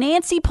neither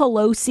Nancy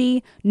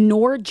Pelosi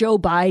nor Joe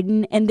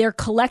Biden and their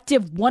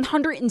collective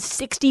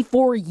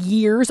 164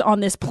 years on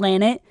this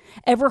planet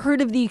ever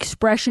heard of the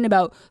expression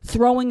about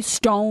throwing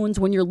stones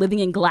when you're living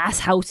in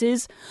glass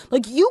houses?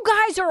 Like, you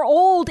guys are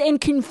old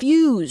and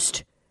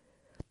confused.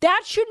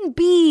 That shouldn't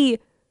be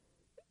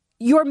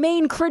your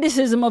main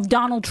criticism of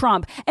Donald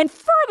Trump. And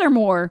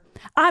furthermore,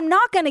 I'm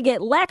not going to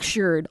get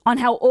lectured on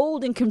how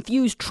old and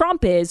confused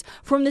Trump is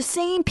from the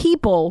same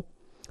people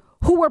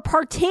who were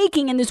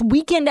partaking in this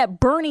weekend at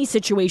Bernie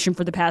situation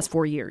for the past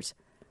 4 years.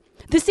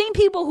 The same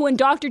people who, when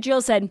Dr.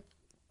 Jill said,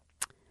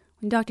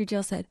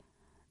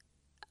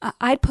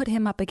 I'd put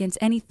him up against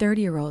any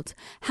 30-year-olds.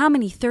 How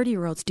many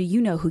 30-year-olds do you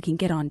know who can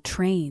get on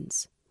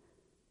trains?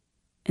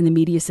 And the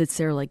media sits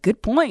there like,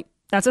 good point.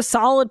 That's a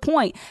solid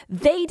point.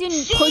 They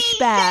didn't push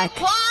back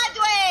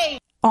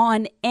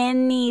on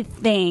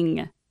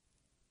anything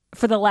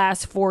for the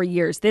last 4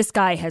 years. This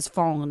guy has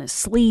fallen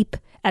asleep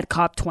at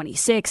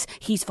COP26.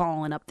 He's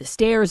fallen up the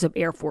stairs of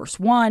Air Force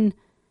One.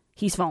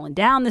 He's fallen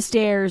down the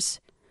stairs.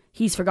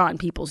 He's forgotten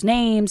people's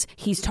names.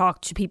 He's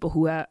talked to people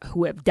who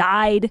have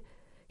died.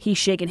 He's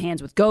shaken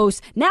hands with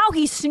ghosts. Now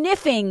he's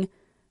sniffing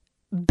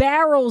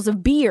barrels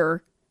of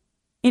beer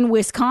in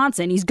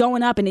Wisconsin. He's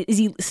going up, and is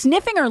he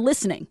sniffing or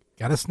listening?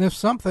 Gotta sniff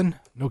something.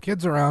 No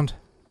kids around.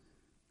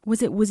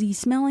 Was he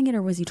smelling it,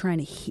 or was he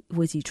trying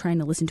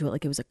to listen to it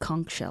like it was a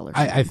conch shell or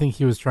something? I think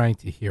he was trying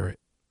to hear it.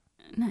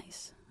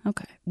 Nice.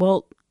 Okay.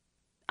 Well,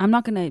 I'm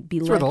not going to be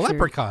That's lectured. where the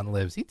leprechaun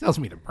lives. He tells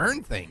me to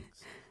burn things.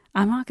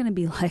 I'm not going to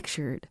be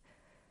lectured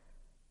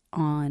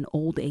on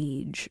old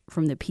age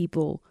from the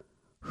people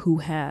who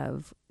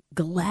have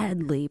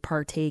gladly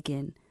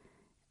partaken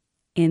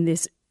in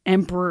this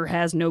Emperor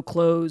Has No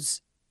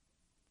Clothes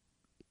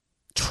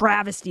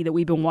travesty that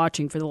we've been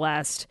watching for the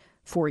last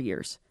 4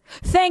 years.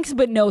 Thanks,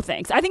 but no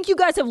thanks. I think you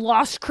guys have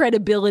lost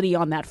credibility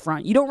on that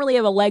front. You don't really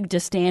have a leg to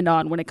stand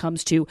on when it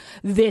comes to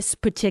this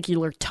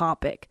particular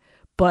topic.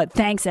 But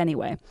thanks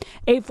anyway.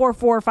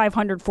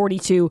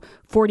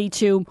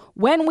 844-500-4242.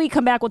 When we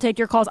come back, we'll take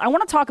your calls. I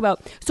want to talk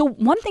about, so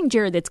one thing,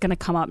 Jared, that's going to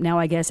come up now,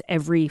 I guess,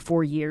 every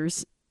 4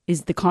 years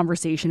is the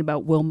conversation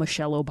about, will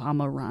Michelle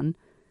Obama run?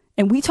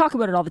 And we talk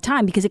about it all the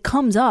time because it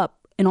comes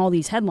up in all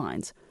these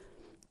headlines.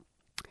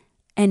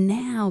 And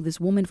now this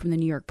woman from the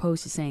New York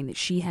Post is saying that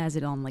she has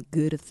it on like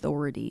good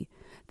authority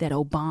that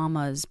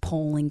Obama's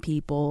polling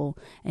people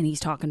and he's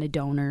talking to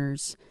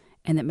donors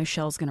and that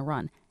Michelle's going to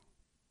run.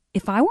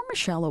 If I were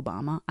Michelle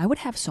Obama, I would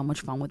have so much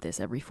fun with this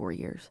every 4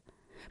 years.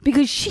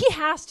 Because she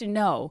has to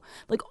know,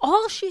 like,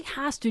 all she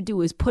has to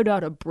do is put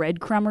out a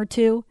breadcrumb or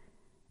two,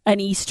 an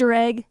Easter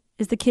egg,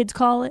 as the kids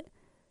call it.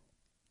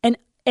 And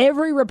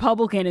every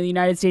Republican in the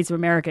United States of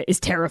America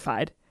is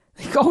terrified.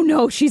 Like, oh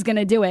no, she's going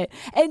to do it.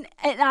 And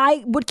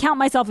I would count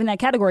myself in that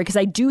category because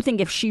I do think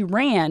if she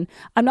ran,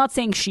 I'm not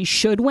saying she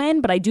should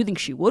win, but I do think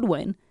she would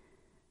win.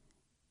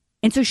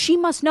 And so she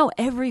must know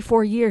every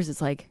 4 years,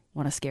 it's like,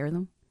 want to scare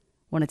them?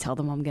 Want to tell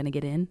them I'm going to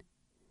get in?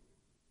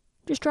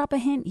 Just drop a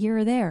hint here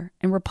or there.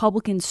 And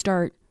Republicans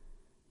start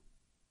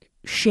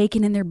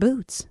shaking in their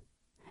boots.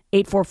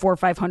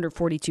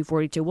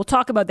 844-500-4242. We'll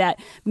talk about that.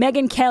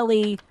 Megyn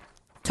Kelly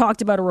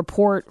talked about a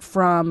report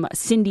from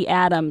Cindy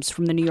Adams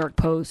from the New York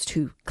Post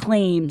who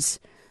claims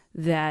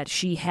that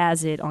she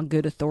has it on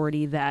good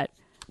authority that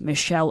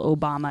Michelle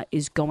Obama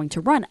is going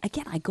to run.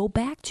 Again, I go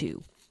back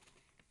to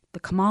the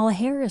Kamala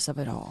Harris of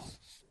it all.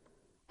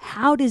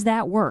 How does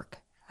that work?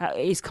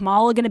 Is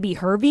Kamala going to be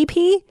her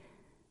VP?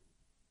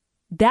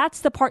 That's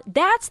the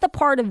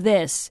part of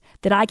this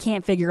that I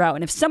can't figure out.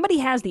 And if somebody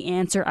has the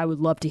answer, I would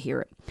love to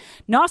hear it.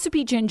 Nassau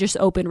just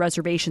opened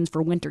reservations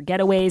for winter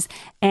getaways,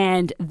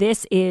 and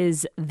this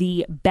is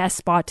the best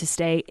spot to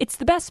stay. It's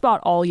the best spot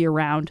all year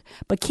round,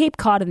 but Cape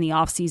Cod in the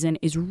off season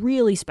is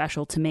really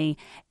special to me.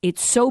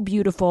 It's so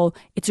beautiful.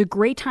 It's a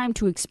great time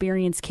to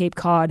experience Cape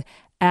Cod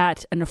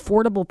at an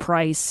affordable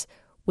price,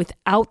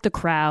 without the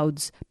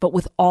crowds, but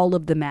with all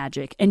of the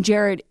magic. And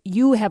Jared,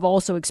 you have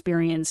also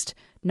experienced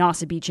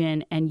Nassau Beach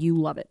Inn, and you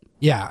love it.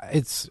 Yeah,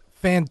 it's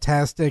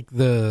fantastic.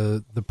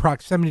 The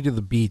proximity to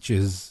the beach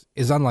is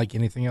unlike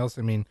anything else.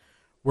 I mean,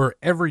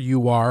 wherever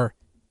you are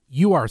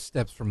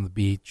steps from the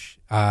beach.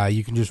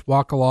 You can just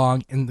walk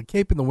along. In the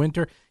Cape in the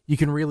winter, you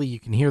can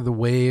hear the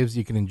waves.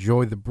 You can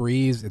enjoy the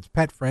breeze. It's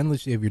pet friendly,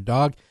 so you have your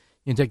dog.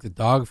 You can take the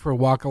dog for a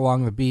walk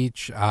along the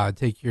beach.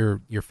 Take your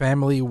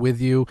family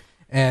with you.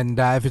 And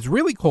if it's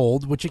really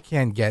cold, which it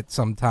can get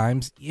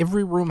sometimes,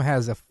 every room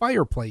has a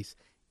fireplace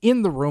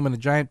in the room and a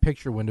giant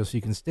picture window so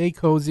you can stay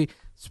cozy,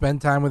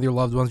 spend time with your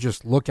loved ones,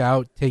 just look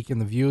out, take in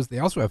the views. They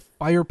also have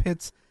fire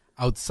pits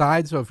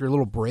outside, so if you're a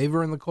little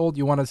braver in the cold,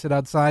 you want to sit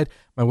outside.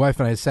 My wife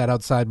and I sat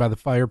outside by the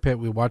fire pit.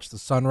 We watched the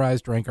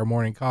sunrise, drank our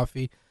morning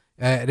coffee,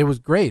 and it was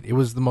great. It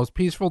was the most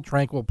peaceful,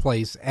 tranquil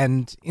place,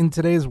 and in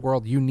today's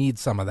world, you need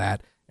some of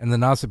that. And the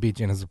Nauset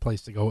Beach Inn is a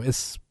place to go,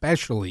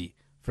 especially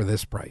for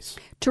this price.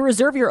 To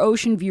reserve your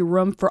ocean view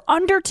room for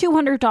under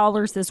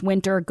 $200 this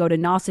winter, go to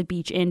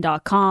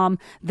nausetbeachinn.com.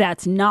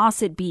 That's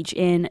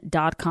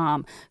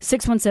nausetbeachinn.com.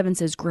 617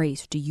 says,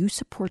 Grace, do you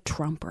support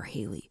Trump or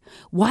Haley?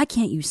 Why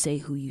can't you say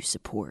who you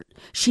support?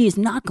 She is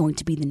not going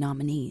to be the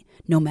nominee,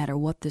 no matter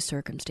what the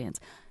circumstance.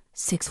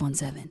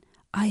 617,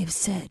 I have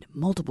said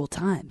multiple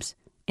times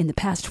in the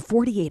past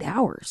 48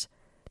 hours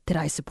that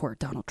I support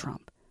Donald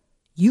Trump.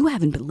 You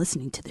haven't been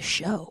listening to the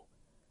show.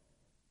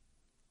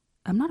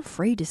 I'm not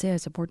afraid to say I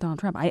support Donald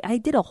Trump. I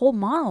did a whole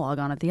monologue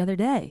on it the other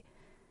day.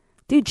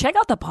 Dude, check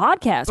out the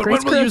podcast. But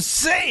when will you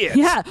say it?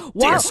 Yeah.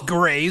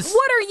 Disgrace.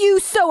 What are you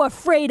so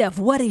afraid of?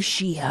 What is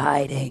she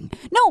hiding?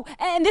 No,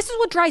 and this is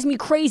what drives me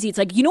crazy. It's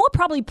like, you know what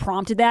probably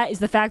prompted that is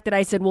the fact that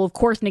I said, well, of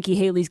course Nikki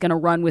Haley's going to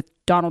run with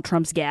Donald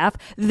Trump's gaffe.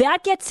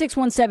 That gets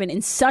 617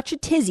 in such a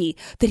tizzy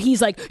that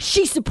he's like,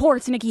 she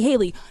supports Nikki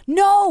Haley.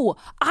 No,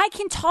 I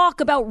can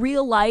talk about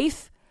real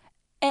life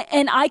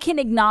and I can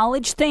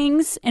acknowledge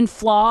things and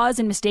flaws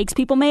and mistakes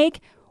people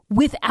make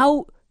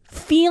without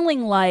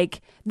feeling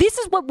like this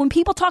is what, when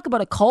people talk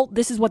about a cult,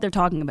 this is what they're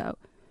talking about.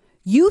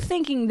 You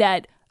thinking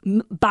that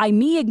by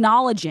me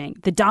acknowledging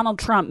that Donald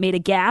Trump made a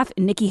gaffe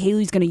and Nikki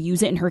Haley's going to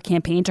use it in her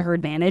campaign to her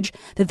advantage,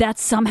 that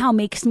somehow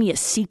makes me a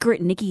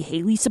secret Nikki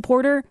Haley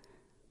supporter?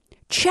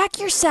 Check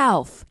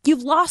yourself.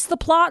 You've lost the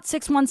plot,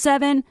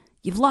 617.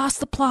 You've lost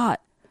the plot.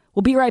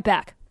 We'll be right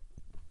back.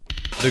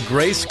 The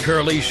Grace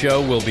Curley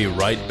Show will be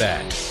right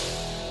back.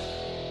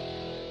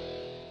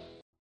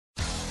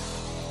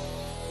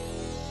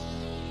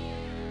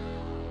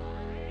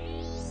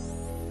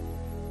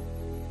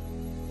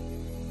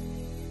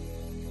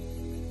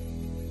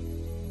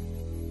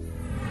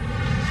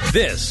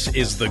 This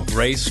is the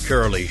Grace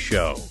Curley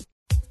Show.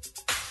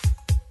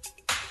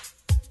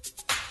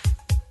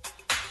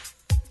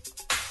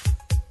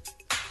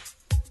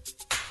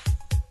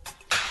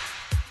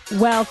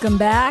 Welcome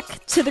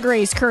back to the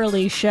Grace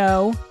Curley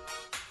Show.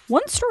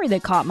 One story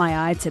that caught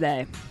my eye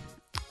today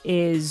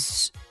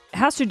has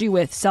to do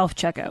with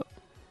self-checkout.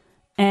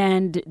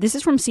 And this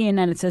is from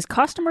CNN. It says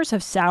customers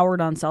have soured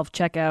on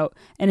self-checkout,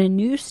 and a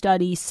new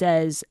study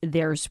says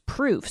there's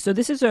proof. So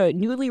this is a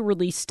newly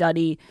released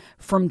study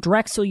from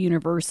Drexel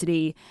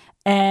University,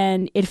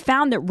 and it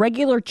found that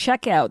regular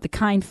checkout, the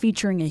kind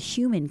featuring a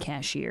human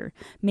cashier,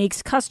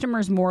 makes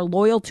customers more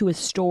loyal to a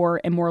store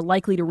and more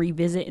likely to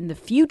revisit in the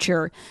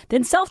future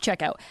than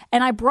self-checkout.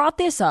 And I brought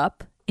this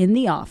up in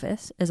the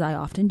office, as I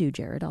often do,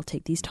 Jared. I'll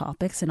take these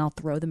topics and I'll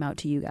throw them out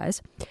to you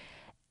guys.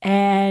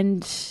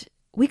 And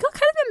we got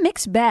kind of a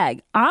mixed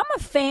bag. I'm a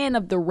fan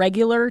of the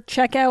regular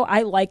checkout.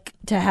 I like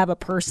to have a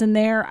person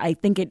there. I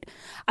think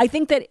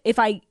that if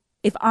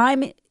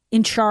I'm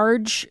in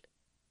charge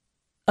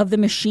of the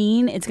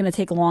machine, it's going to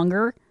take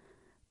longer.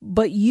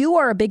 But you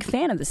are a big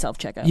fan of the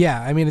self-checkout.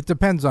 Yeah, I mean, it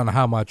depends on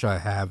how much I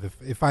have.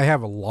 If I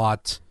have a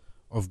lot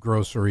of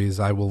groceries,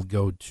 I will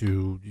go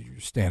to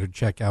standard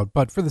checkout.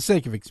 But for the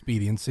sake of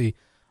expediency,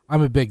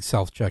 I'm a big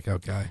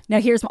self-checkout guy.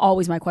 Now, here's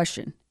always my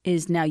question.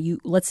 Is now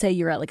let's say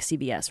you're at like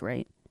CVS,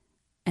 right?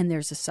 And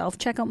there's a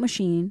self-checkout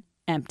machine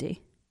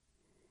empty.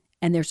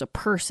 And there's a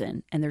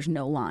person and there's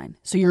no line.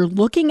 So you're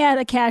looking at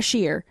a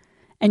cashier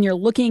and you're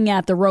looking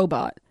at the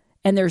robot.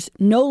 And there's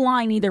no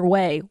line either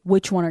way.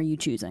 Which one are you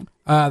choosing?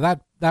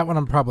 That one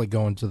I'm probably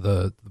going to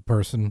the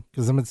person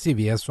because I'm at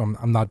CVS, so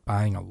I'm not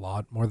buying a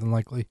lot, more than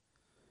likely.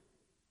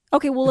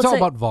 Okay, well, it's all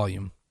about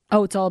volume.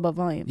 Oh, it's all about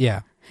volume.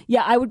 Yeah.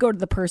 Yeah, I would go to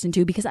the person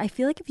too because I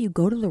feel like if you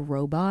go to the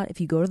robot, if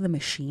you go to the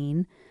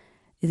machine,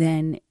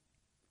 then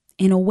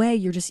in a way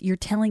you're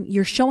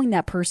showing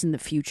that person the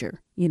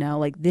future. You know,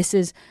 like this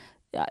is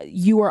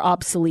you are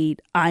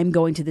obsolete. I'm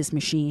going to this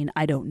machine.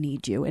 I don't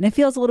need you. And it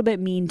feels a little bit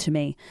mean to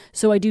me.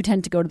 So I do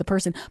tend to go to the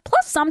person.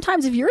 Plus,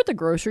 sometimes if you're at the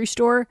grocery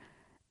store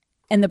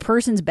and the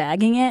person's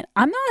bagging it,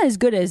 I'm not as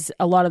good as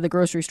a lot of the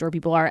grocery store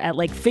people are at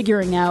like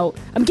figuring out.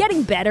 I'm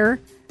getting better.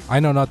 I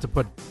know not to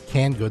put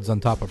canned goods on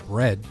top of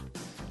bread.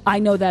 I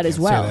know that as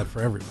well. Say that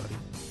for everybody.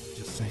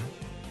 Just saying.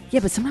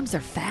 Yeah, but sometimes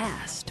they're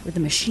fast with the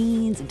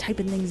machines and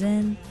typing things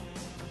in.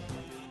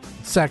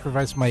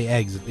 Sacrifice my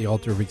eggs at the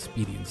altar of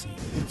expediency,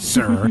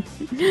 sir.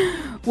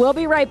 We'll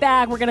be right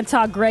back. We're going to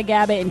talk Greg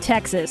Abbott in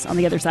Texas on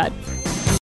the other side.